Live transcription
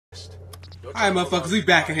Alright, motherfuckers, we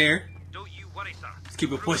back in here. Don't you worry, sir. Let's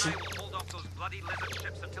keep it pushing. We'll hold off those bloody lizard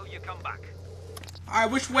ships until you come back.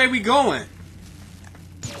 Alright, which way we going?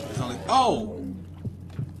 There's only... Oh!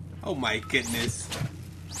 Oh my goodness.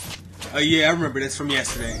 Oh yeah, I remember this from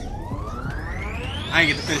yesterday. I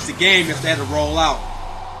didn't get to finish the game if they had to roll out.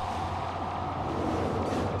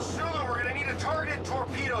 Sulu, we're gonna need a targeted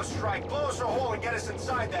torpedo strike. Blow us a hole and get us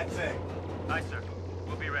inside that thing. Aye, sir.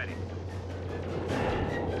 We'll be ready.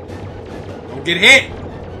 Don't get hit!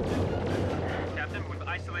 Captain, we've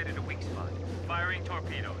isolated a weak spot. Firing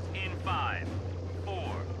torpedoes in 5,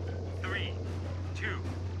 4, 3, 2,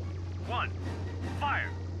 1. Fire!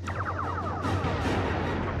 Torpedo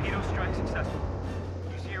strike successful.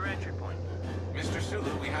 You see your entry point. Mr.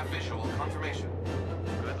 Sulu, we have visual confirmation.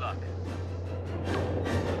 Good luck.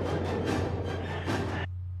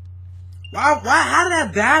 How did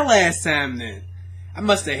I die last time then? I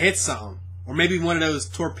must have hit something. Or maybe one of those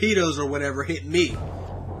torpedoes or whatever hit me.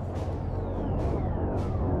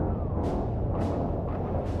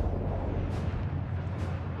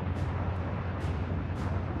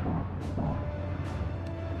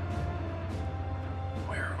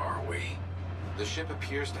 Where are we? The ship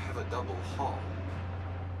appears to have a double hull.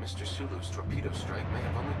 Mr. Sulu's torpedo strike may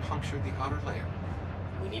have only punctured the outer layer.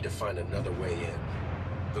 We need to find another way in.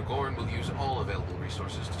 The Gorn will use all available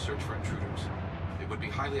resources to search for intruders. It would be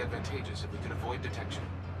highly advantageous if we could avoid detection.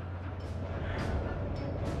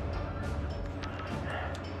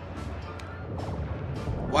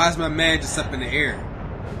 Why is my man just up in the air?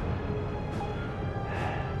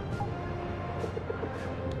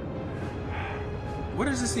 What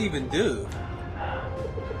does this even do?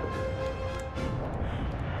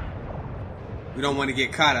 We don't want to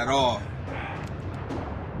get caught at all.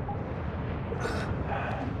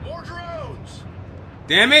 More drones!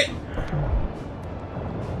 Damn it!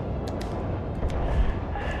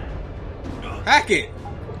 Hack it!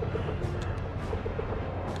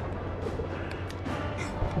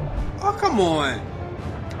 Oh, come on!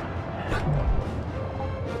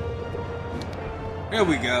 There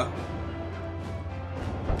we go.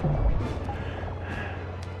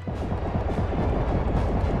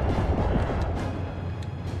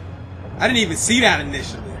 I didn't even see that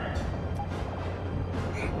initially.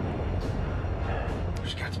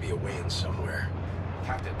 There's got to be a way in somewhere.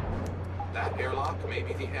 Captain, that airlock may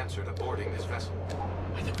be the answer to boarding this vessel.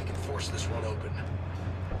 I think we can force this one open.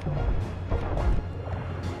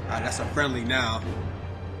 Alright, that's a friendly now.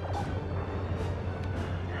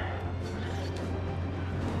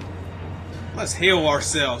 Let's heal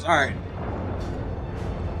ourselves. Alright.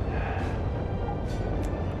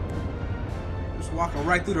 Just walking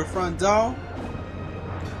right through the front door.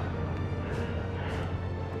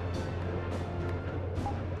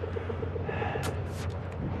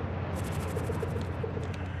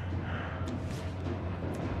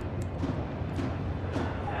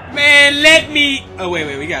 Man, let me... Oh,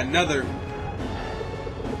 wait, we got another...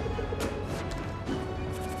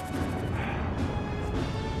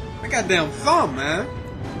 My goddamn thumb, man.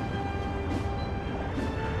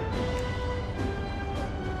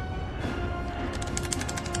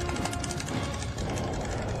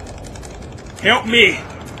 Help me!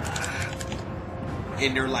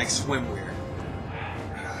 And they're like swimwear.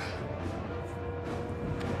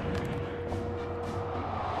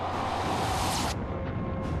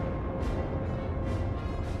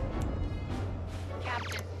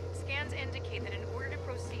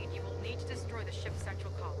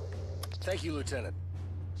 Thank you, Lieutenant.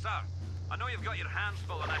 Sir, I know you've got your hands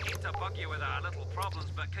full and I hate to bug you with our little problems,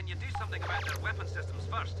 but can you do something about their weapon systems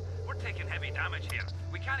first? We're taking heavy damage here.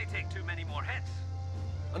 We can't take too many more hits.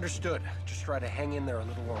 Understood. Just try to hang in there a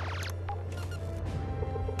little longer.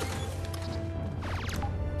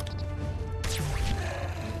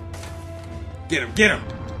 Get him, get him!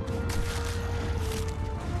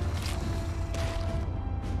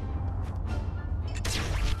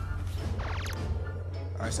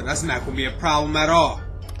 Alright, so that's not gonna be a problem at all.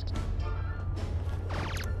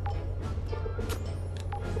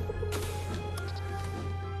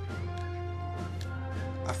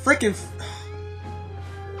 I freaking...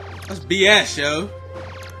 That's BS, yo.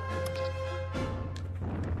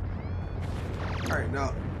 Alright,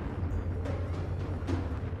 now...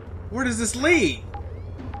 Where does this lead?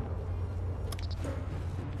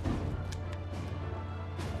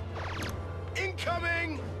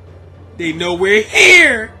 Incoming! They know we're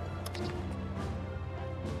here!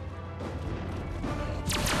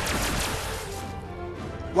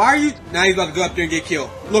 Why are you... Now he's about to go up there and get killed.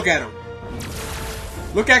 Look at him.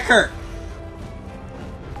 Look at Kirk.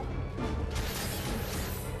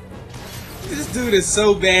 This dude is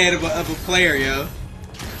so bad of a player, yo.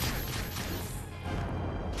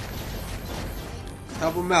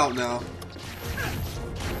 help him out now.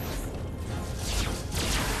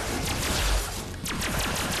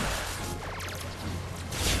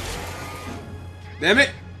 Damn it!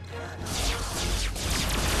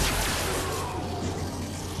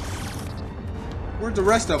 Where's the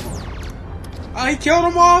rest of them? Oh, he killed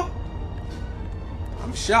them all?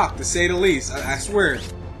 I'm shocked, to say the least. I swear.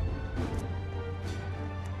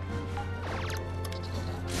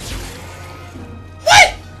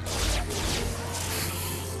 What?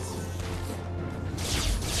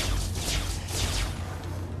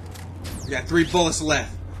 We got 3 bullets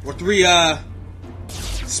left. Or 3,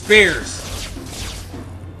 spares.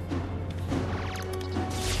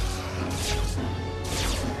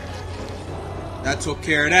 That took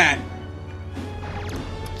care of that.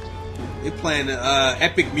 They playing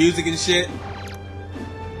epic music and shit.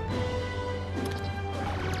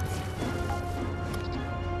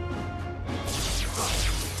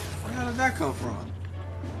 Where the hell did that come from?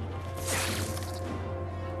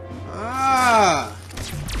 Ah!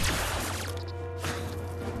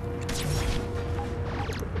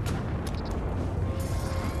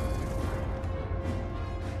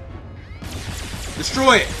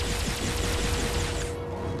 Destroy it!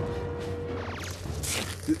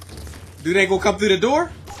 Do they go come through the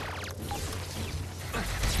door?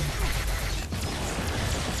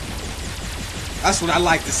 That's what I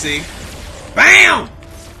like to see. BAM!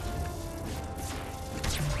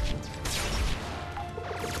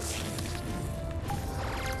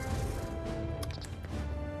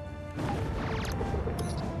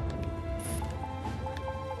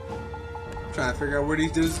 I'm trying to figure out where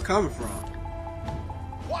these dudes are coming from.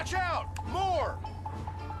 Watch out! More!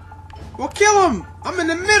 Well, kill him! I'm in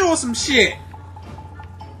the middle of some shit!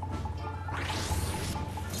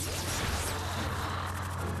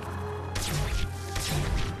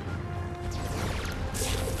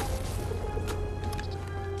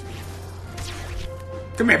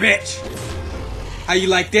 Come here, bitch! How you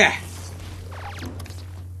like that?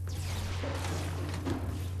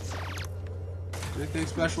 Anything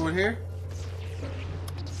special in here?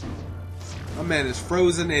 My man is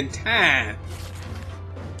frozen in time.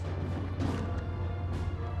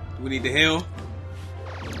 We need to heal.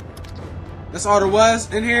 That's all there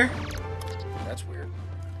was in here? That's weird.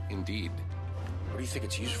 Indeed. What do you think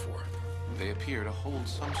it's used for? They appear to hold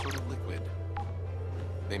some sort of liquid.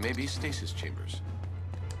 They may be stasis chambers.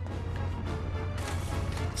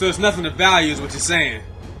 So it's nothing of value is what you're saying.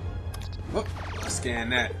 Oh, I'll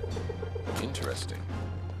scan that. Interesting.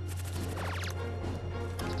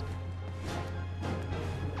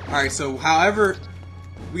 Alright, so however,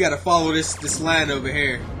 we gotta follow this line over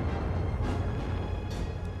here.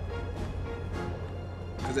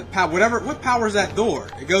 Cause it what powers that door?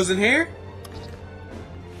 It goes in here?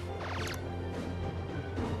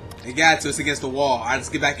 It got to, it's against the wall. Alright, let's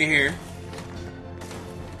get back in here.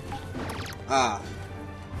 Ah.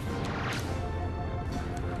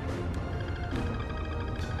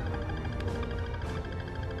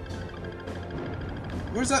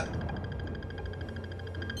 Where's that?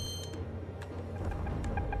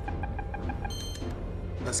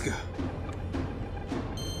 Let's go.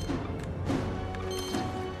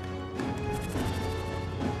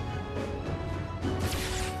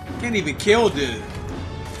 Can't even kill dude.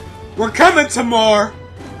 We're coming tomorrow.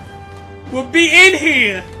 We'll be in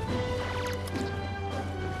here.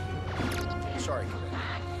 Sorry, Commander.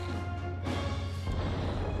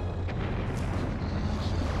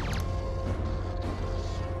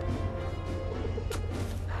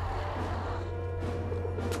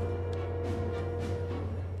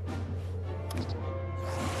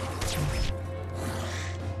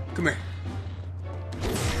 Come here.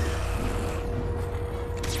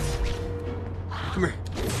 Come here.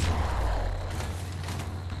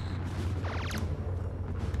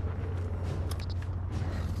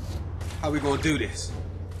 How we gonna do this?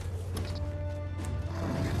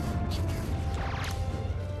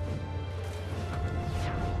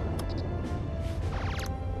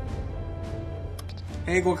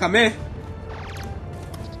 He ain't gonna come in.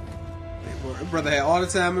 That brother had all the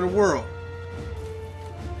time in the world.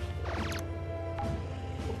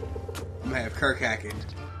 I'm gonna have Kirk hacking.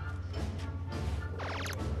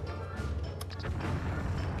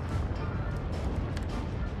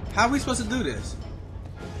 How are we supposed to do this?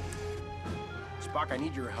 Spock, I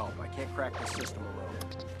need your help. I can't crack this system alone.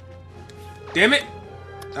 Damn it!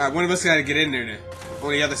 Alright, one of us gotta get in there then.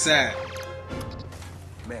 On the other side.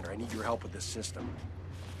 Commander, I need your help with this system.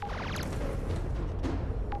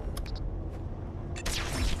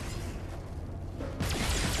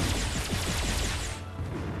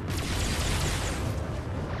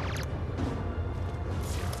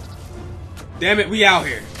 Damn it, we out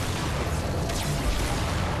here.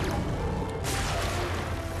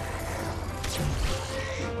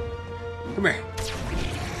 Come here.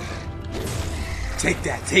 Take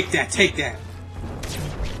that, take that, take that.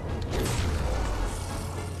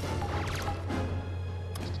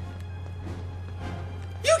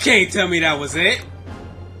 You can't tell me that was it.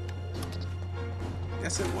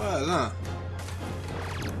 Yes, it was, huh?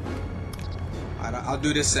 Alright, I'll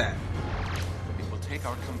do this set. It will take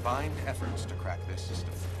our combined efforts to crack this system.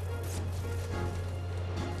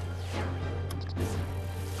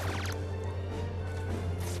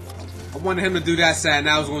 I wanted him to do that side,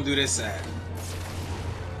 now I was going to do this side.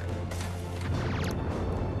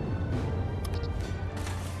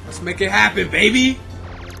 Let's make it happen, baby!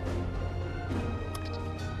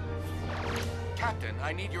 Captain,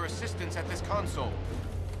 I need your assistance at this console.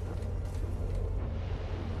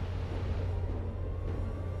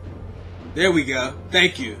 There we go.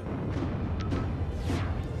 Thank you.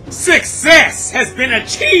 Success has been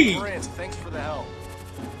achieved! Prince, thanks for the help.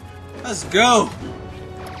 Let's go!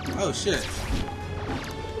 Oh shit.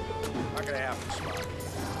 Not gonna happen, Spock.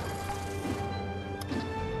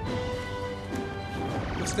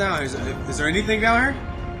 What's down here? Is there anything down here?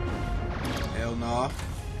 Hell no.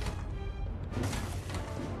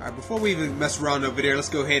 Alright, before we even mess around over there, let's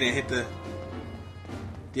go ahead and hit the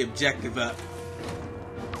objective up.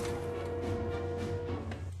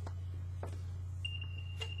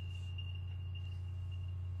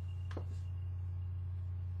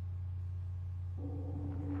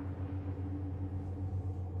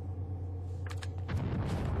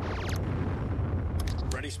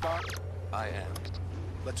 Ready, Spock? I am.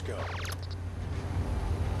 Let's go.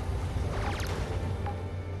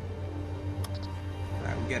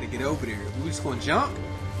 Alright, we gotta get over there. We just gonna jump?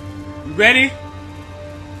 You ready?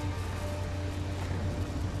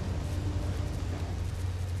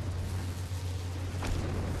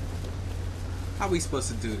 How we supposed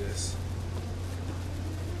to do this?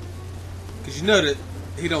 Cause you know that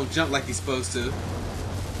he don't jump like he's supposed to.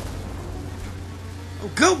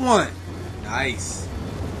 Oh, good one! Nice.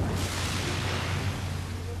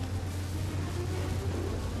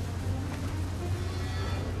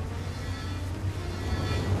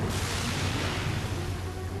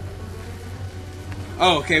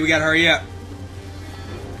 Oh, okay, we gotta hurry up.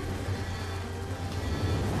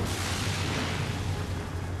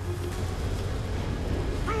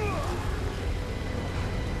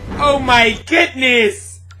 Oh my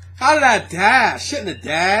goodness! How did I die? I shouldn't have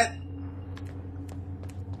died.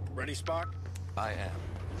 Ready, Spock? I am.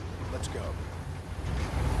 Let's go.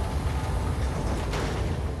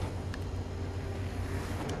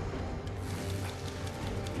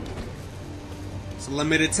 It's a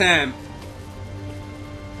limited time.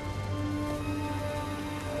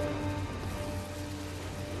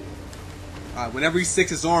 Alright, whenever he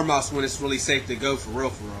sticks his arm out, when it's really safe to go for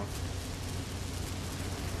real, for real.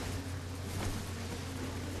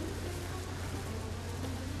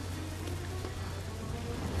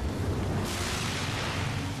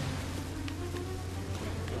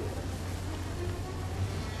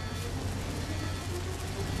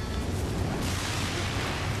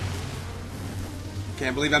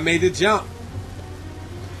 Can't believe I made the jump.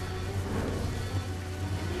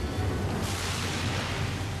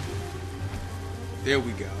 There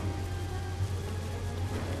we go.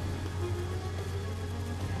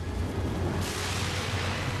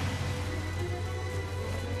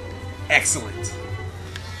 Excellent.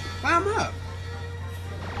 Climb up.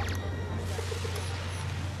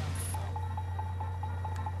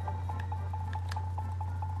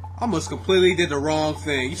 Almost completely did the wrong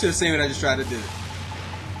thing. You should have seen what I just tried to do.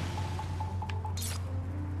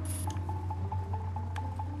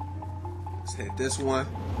 Let's hit this one.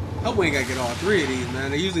 Hope we ain't gotta get all three of these,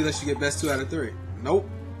 man. They usually let you get best 2 out of 3. Nope.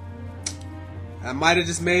 I might have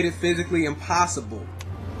just made it physically impossible.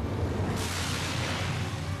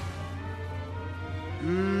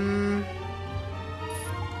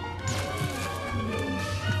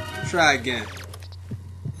 Try again.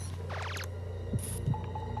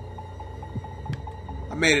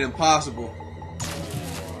 I made it impossible.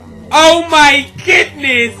 Oh my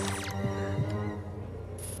goodness!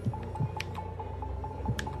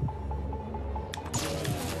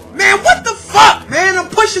 Man, what the fuck, man? I'm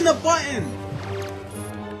pushing the button.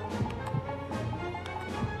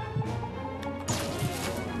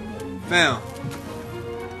 Found.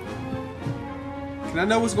 Can I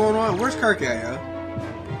know what's going on? Where's Kirk at, yo?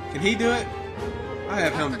 Can he do it? I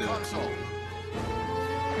have him do it.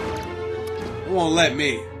 It won't let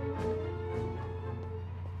me.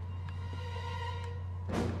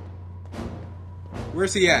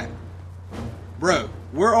 Where's he at? Bro,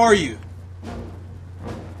 where are you?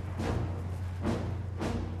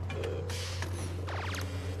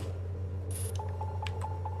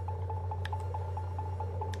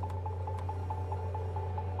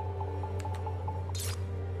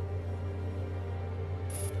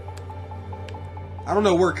 I don't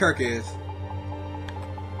know where Kirk is.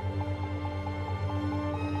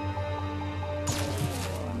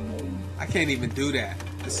 I can't even do that.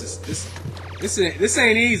 This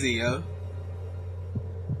ain't easy, yo.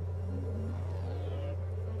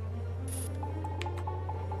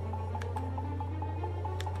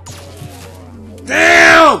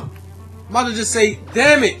 Damn! I'm about to just say,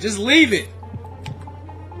 damn it, just leave it.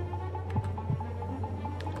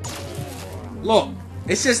 Look,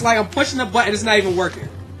 it's just like I'm pushing the button, it's not even working.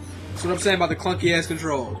 That's what I'm saying about the clunky ass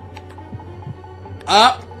controls.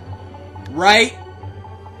 Up, right,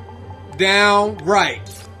 down, right.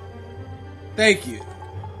 Thank you.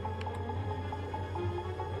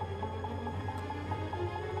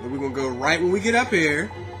 Then we're gonna go right when we get up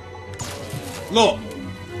here. Look.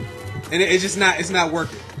 And it's just not, it's not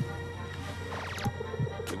working.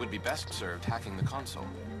 It would be best served hacking the console.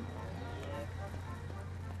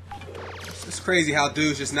 It's crazy how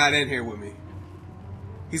dude's just not in here with me.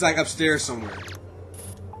 He's like upstairs somewhere.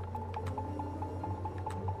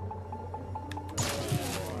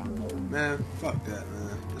 Man, fuck that,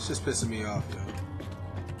 man. It's just pissing me off, yo.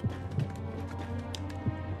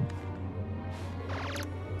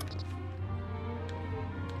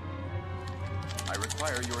 I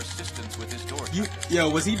require your assistance with this door. Yo,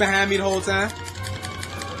 was he behind me the whole time?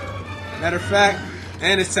 Matter of fact,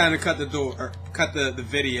 and it's time to cut the door, or cut the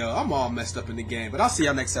video. I'm all messed up in the game, but I'll see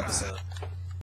y'all next episode.